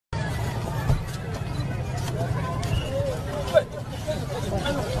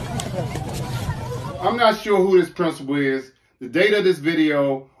not sure who this principal is, the date of this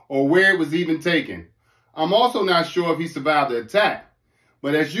video, or where it was even taken. I'm also not sure if he survived the attack.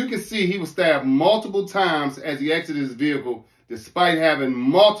 But as you can see, he was stabbed multiple times as he exited his vehicle, despite having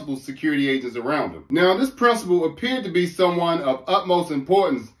multiple security agents around him. Now, this principal appeared to be someone of utmost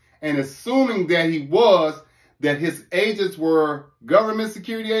importance, and assuming that he was, that his agents were government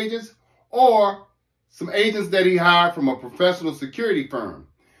security agents or some agents that he hired from a professional security firm.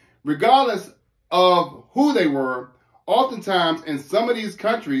 Regardless of who they were, oftentimes in some of these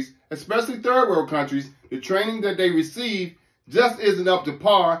countries, especially third world countries, the training that they receive just isn't up to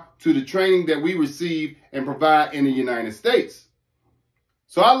par to the training that we receive and provide in the United States.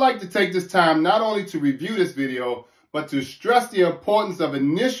 So I'd like to take this time not only to review this video, but to stress the importance of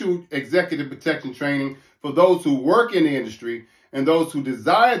initial executive protection training for those who work in the industry and those who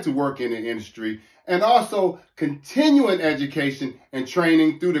desire to work in the industry, and also continuing education and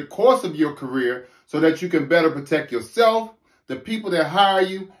training through the course of your career so that you can better protect yourself, the people that hire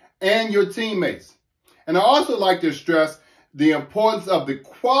you, and your teammates. And I also like to stress the importance of the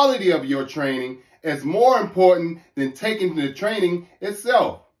quality of your training is more important than taking the training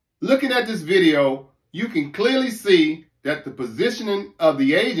itself. Looking at this video, you can clearly see that the positioning of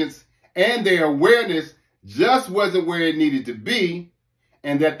the agents and their awareness just wasn't where it needed to be,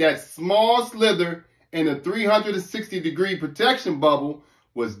 and that small slither in the 360-degree protection bubble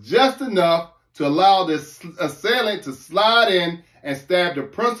was just enough to allow this assailant to slide in and stab the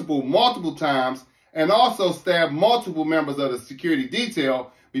principal multiple times, and also stab multiple members of the security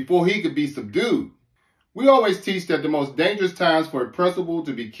detail before he could be subdued. We always teach that the most dangerous times for a principal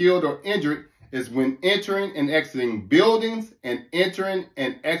to be killed or injured is when entering and exiting buildings and entering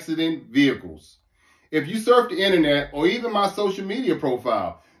and exiting vehicles. If you surf the internet or even my social media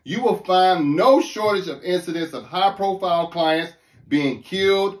profile, you will find no shortage of incidents of high-profile clients being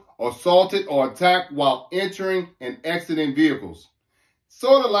killed, assaulted, or attacked while entering and exiting vehicles.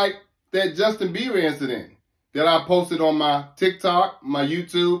 Sort of like that Justin Bieber incident that I posted on my TikTok, my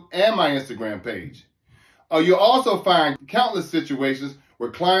YouTube, and my Instagram page. You'll also find countless situations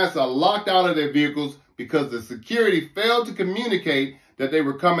where clients are locked out of their vehicles because the security failed to communicate that they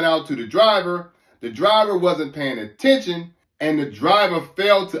were coming out to the driver wasn't paying attention, and the driver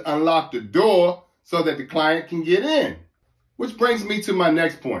failed to unlock the door so that the client can get in. Which brings me to my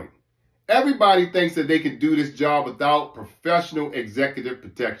next point. Everybody thinks that they can do this job without professional executive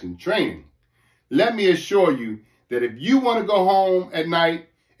protection training. Let me assure you that if you want to go home at night,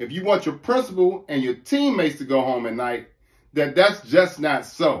 if you want your principal and your teammates to go home at night, that's just not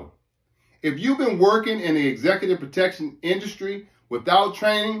so. If you've been working in the executive protection industry without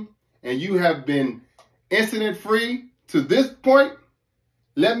training and you have been incident-free to this point,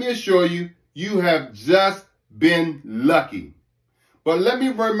 let me assure you, you have just been lucky. But let me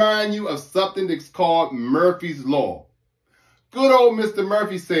remind you of something that's called Murphy's Law. Good old Mr.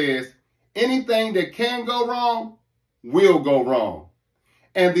 Murphy says, anything that can go wrong will go wrong.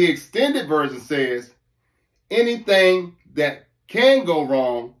 And the extended version says, anything that can go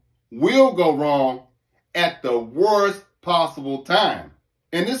wrong will go wrong at the worst possible time.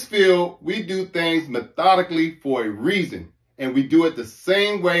 In this field, we do things methodically for a reason, and we do it the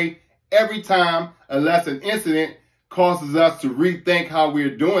same way every time unless an incident causes us to rethink how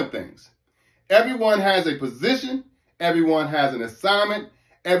we're doing things. Everyone has a position, everyone has an assignment,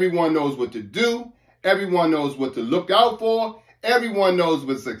 everyone knows what to do, everyone knows what to look out for, everyone knows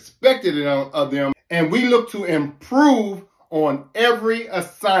what's expected of them, and we look to improve on every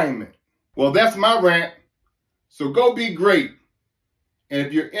assignment. Well, that's my rant, so go be great. And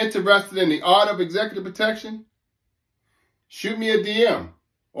if you're interested in the art of executive protection, shoot me a DM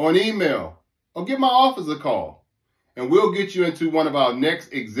or an email or give my office a call, and we'll get you into one of our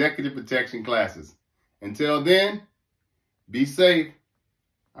next executive protection classes. Until then, be safe.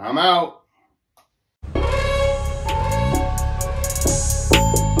 I'm out.